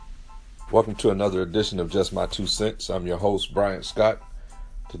Welcome to another edition of Just My Two Cents. I'm your host, Brian Scott.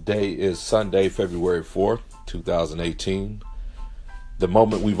 Today is Sunday, February 4th, 2018. The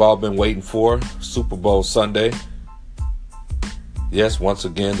moment we've all been waiting for, Super Bowl Sunday. Yes, once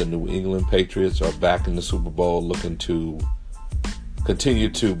again, the New England Patriots are back in the Super Bowl, looking to continue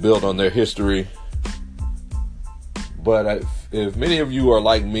to build on their history. But if many of you are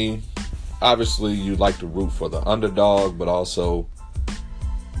like me, obviously you like to root for the underdog, but also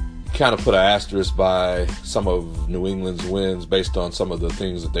kind of put an asterisk by some of New England's wins based on some of the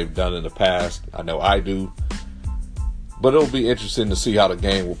things that they've done in the past. I know I do. But it'll be interesting to see how the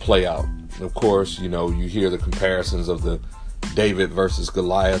game will play out. Of course, you hear the comparisons of the David versus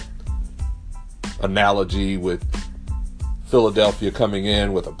Goliath analogy with Philadelphia coming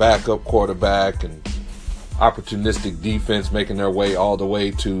in with a backup quarterback and opportunistic defense making their way all the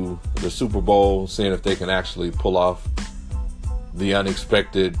way to the Super Bowl, seeing if they can actually pull off the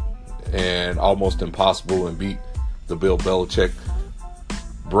unexpected and almost impossible and beat the Bill Belichick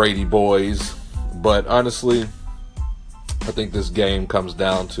Brady boys. But honestly, I think this game comes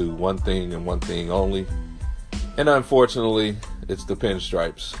down to one thing and one thing only. And unfortunately, it's the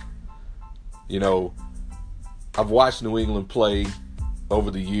pinstripes. I've watched New England play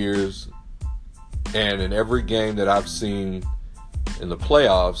over the years, and in every game that I've seen in the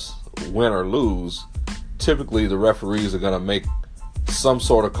playoffs, win or lose, typically the referees are going to make some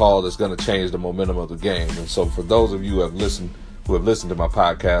sort of call that's going to change the momentum of the game. And so for those of you who have listened to my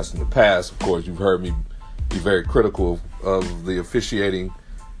podcast in the past, of course, you've heard me be very critical of the officiating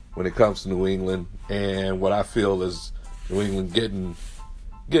when it comes to New England, and what I feel is New England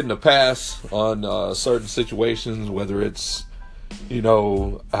getting a pass on certain situations, whether it's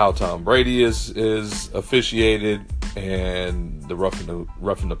how Tom Brady is officiated and the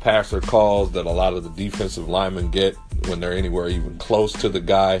roughing the passer calls that a lot of the defensive linemen get when they're anywhere even close to the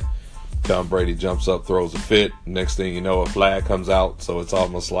guy. Tom Brady jumps up, throws a fit. Next thing you know, a flag comes out. So it's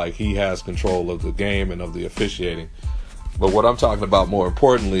almost like he has control of the game and of the officiating. But what I'm talking about more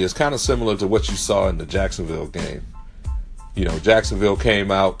importantly is kind of similar to what you saw in the Jacksonville game. Jacksonville came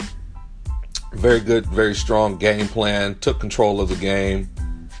out, very good, very strong game plan, took control of the game,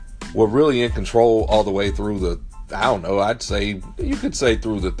 were really in control all the way through I'd say you could say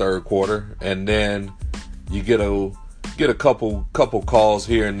through the third quarter. And then you get a couple calls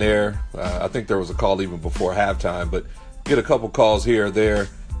here and there. I think there was a call even before halftime, but get a couple calls here or there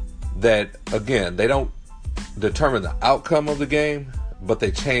that, again, they don't determine the outcome of the game, but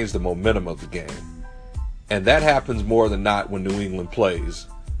they change the momentum of the game. And that happens more than not when New England plays.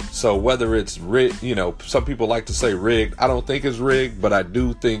 So whether it's rigged, some people like to say rigged. I don't think it's rigged, but I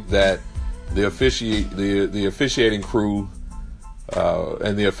do think that the officiating crew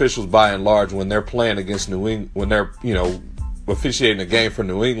and the officials, by and large, when they're playing against New England, when they're officiating a game for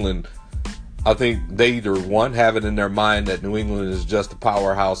New England, I think they either have it in their mind that New England is just a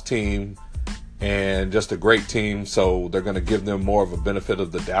powerhouse team and just a great team, so they're going to give them more of a benefit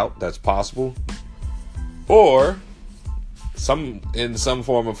of the doubt. That's possible. Or in some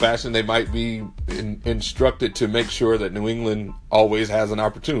form or fashion, they might be instructed to make sure that New England always has an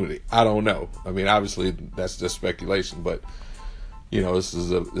opportunity. I don't know. I mean, obviously that's just speculation, but this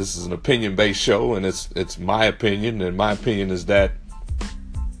is an opinion-based show, and it's my opinion, and my opinion is that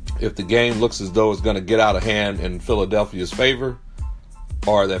if the game looks as though it's going to get out of hand in Philadelphia's favor,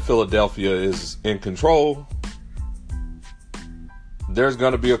 or that Philadelphia is in control, there's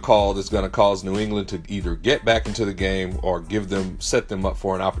going to be a call that's going to cause New England to either get back into the game or set them up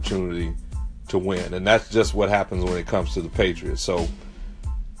for an opportunity to win. And that's just what happens when it comes to the Patriots. So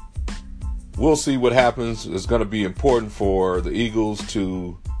we'll see what happens. It's going to be important for the Eagles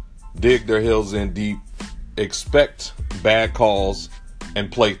to dig their heels in deep, expect bad calls,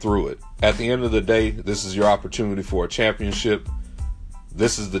 and play through it. At the end of the day, this is your opportunity for a championship.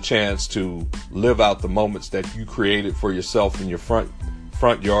 This is the chance to live out the moments that you created for yourself in your front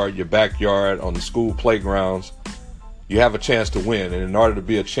yard, your backyard, on the school playgrounds. You have a chance to win, and in order to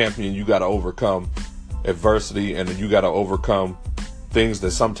be a champion, you got to overcome adversity, and you got to overcome things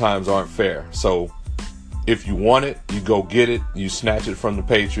that sometimes aren't fair. So if you want it, you go get it, you snatch it from the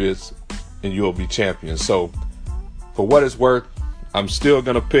Patriots, and you'll be champion. So for what it's worth, I'm still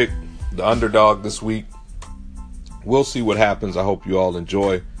going to pick the underdog this week. We'll see what happens. I hope you all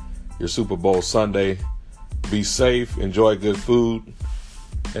enjoy your Super Bowl Sunday. Be safe, enjoy good food,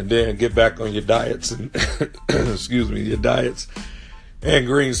 and then get back on your diets and your diets and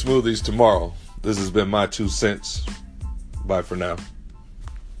green smoothies tomorrow. This has been my 2 cents. Bye for now.